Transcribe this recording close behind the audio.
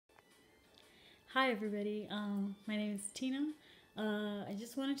Hi, everybody. My name is Tina. I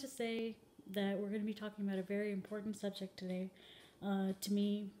just wanted to say that we're going to be talking about a very important subject today to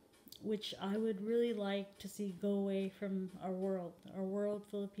me, which I would really like to see go away from our world. Our world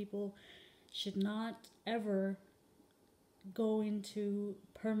full of people should not ever go into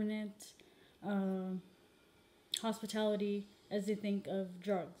permanent uh, hospitality as they think of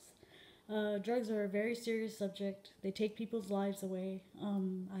drugs. Drugs are a very serious subject. They take people's lives away.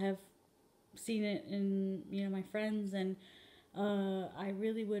 I have seen it in my friends, and I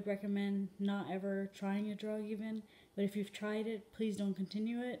really would recommend not ever trying a drug even. But if you've tried it, please don't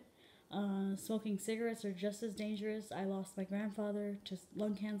continue it. Smoking cigarettes are just as dangerous. I lost my grandfather to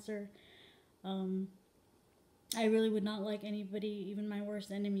lung cancer. Um, I really would not like anybody, even my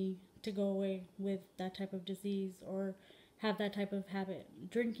worst enemy, to go away with that type of disease or have that type of habit.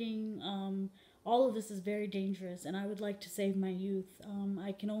 Drinking, all of this is very dangerous, and I would like to save my youth.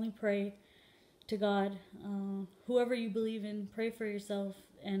 I can only pray to God. Whoever you believe in, pray for yourself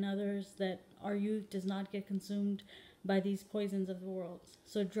and others that our youth does not get consumed by these poisons of the world.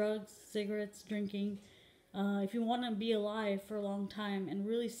 So, drugs, cigarettes, drinking. If you want to be alive for a long time and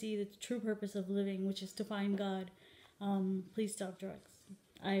really see the true purpose of living, which is to find God, please stop drugs.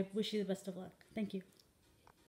 I wish you the best of luck. Thank you.